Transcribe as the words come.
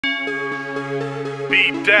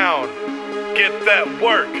Beat down. Get that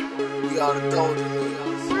work. We gotta go.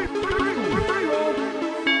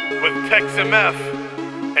 With Tex MF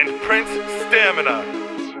and Prince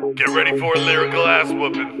Stamina. Get ready for a lyrical ass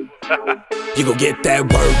whooping. You gon' get that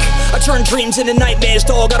work. I turn dreams into nightmares,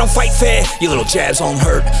 dog, I don't fight fair. Your little jabs don't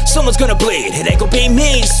hurt. Someone's gonna bleed, it ain't gon' be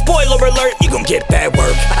me. Spoiler alert, you gon' get that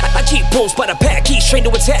work. I keep bulls by the pack, he's trained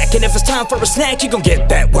to attack. And if it's time for a snack, you gon' get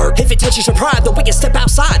that work. If it touches your pride, then we can step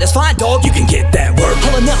outside. That's fine, dog, you can get that work.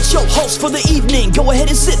 I'll announce your host for the evening. Go ahead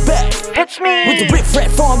and sit back. It's me. With the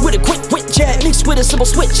riff-raff on with a quick jab, mixed with a simple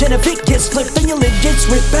switch. And if it gets flipped, then your lid gets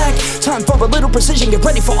ripped back. Time for a little precision, get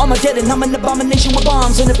ready for Armageddon. I'm an abomination with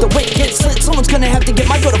bombs, and if the wick gets lit, someone's gonna have to get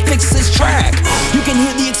Myko to fix this track. You can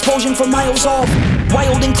hear the explosion from miles off.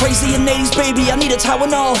 Wild and crazy in 80s, baby, I need a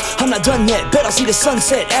Tylenol. I'm not done yet, bet I'll see the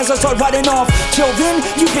sunset as I start riding off. Till then,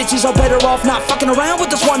 you bitches are better off not fucking around with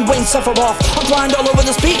this one Wayne suffer off. I'm blind all over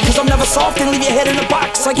this beat, cause I'm never soft and leave your head in a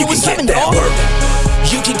box like you was 7, dog.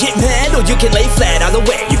 You can get mad or you can lay flat, either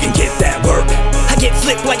way, you can get that work. I get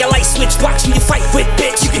flipped like a light switch, watch when you fight with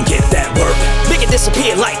bitch, you can get that work. Make it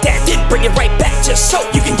disappear like that, then bring it right back just so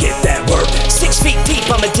you can get that work. 6 feet deep,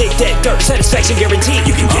 I'ma dig that dirt, satisfaction guaranteed,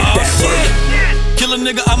 you can get that work. Kill a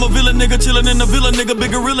nigga, I'm a villain nigga, chillin' in the villa nigga,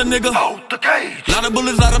 big gorilla nigga. Hold the cage. Lot of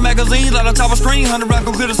bullets, lot of magazines, lot of tower screen, 100 rock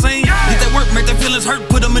gon' clear the scene. Get that work, make their feelings hurt,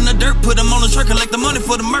 put them in the dirt, put them on the shirt, collect the money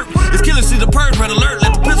for the murk. It's killing, see the purge, red alert,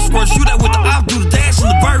 let the pistol squirt, shoot that with the op, do the dash in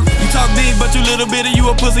the bird. You talk big, but you little bitty, you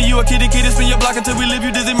a pussy, you a kitty, spin your block until we live,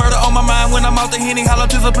 you dizzy, murder on my mind. When I'm out the henny, hollow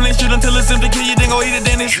to the plane, shoot until it's empty, kill you, then go eat it,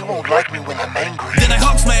 Dennis. You won't like me when I'm angry. Then I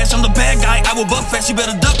Hulk smash, I'm the bad guy, I will buck fast, you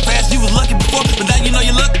better duck fast. You was lucky before, but now you know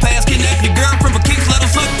you look past. Kidnap your girlfriend for kicks, let her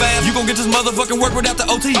suck fast. You gon' get this motherfucking work without the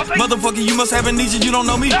OT. Motherfucker, you must have amnesia, you don't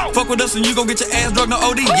know me. Fuck with us and you gon' get your ass drugged, no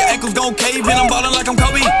OD. Your ankles gon' cave and I'm ballin' like I'm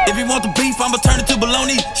Kobe. If you want the beef, I'ma turn it to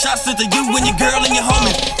bologna. Shots sent to you and your girl and your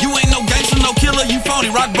homies. You ain't no gangster, no killer, you phony.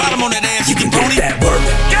 Rock bottom on that ass, You can pony. get that work.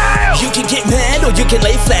 You can get mad or you can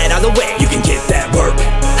lay flat, either way, you can get that work.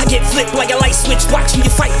 I get flipped like a light switch, watch when you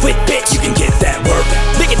fight with bitch, you can get that work.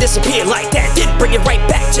 Make it disappear like that, then bring it right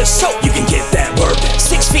back just so you can get that work.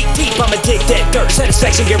 6 feet deep, I'ma dig that dirt,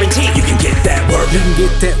 satisfaction guaranteed, you can get that work. You can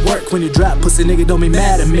get that work when you drop, pussy nigga don't be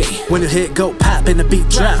mad at me. When the head go pop and the beat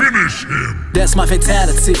drop, Finish him. that's my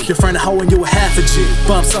fatality. Your friend a hoe and you a half a G.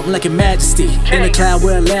 Bump something like your majesty, in the cloud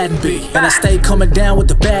where Aladdin be. And I stay coming down with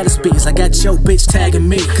the baddest beats. I got your bitch tagging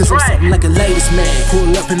me, cause I'm something like a ladies man.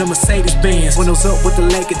 Pull up in a Mercedes Benz, windows up with the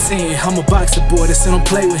Lake of 10. I'm a boxer boy, that's it, don't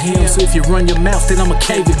play with him. So if you run your mouth, then I'ma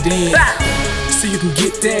cave it in. So you can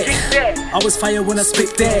get that. Always fire when I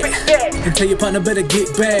spit that. And tell your partner better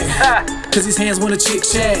get back, cause these hands wanna chick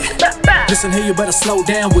chat. Listen here, you better slow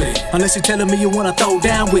down with it. Unless you're telling me you wanna throw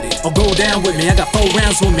down with it or go down with me. I got 4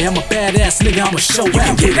 rounds with me, I'm a badass nigga, I'ma show You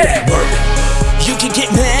can get that work. You can get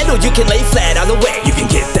mad or you can lay flat, either way, you can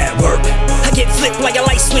get that work. I get flipped like a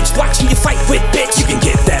light switch, watch when you fight with bitch, you can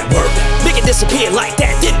get that work. Make it disappear like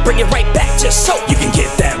that, then bring it right back just so you can get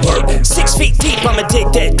that work. 6 feet deep, I'ma dig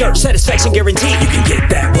that dirt, satisfaction guaranteed, you can get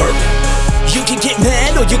that work. You can get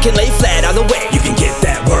mad or you can lay flat, either way, you can get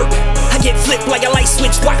that work. I get flipped like a light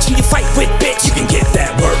switch, watch when you fight with bitch, you can get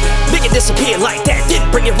that work. Make it disappear like that, then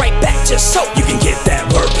bring it right back just so you can get that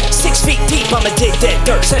work. 6 feet deep, I'ma dig that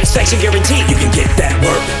dirt, satisfaction guaranteed, you can get that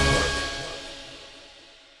work.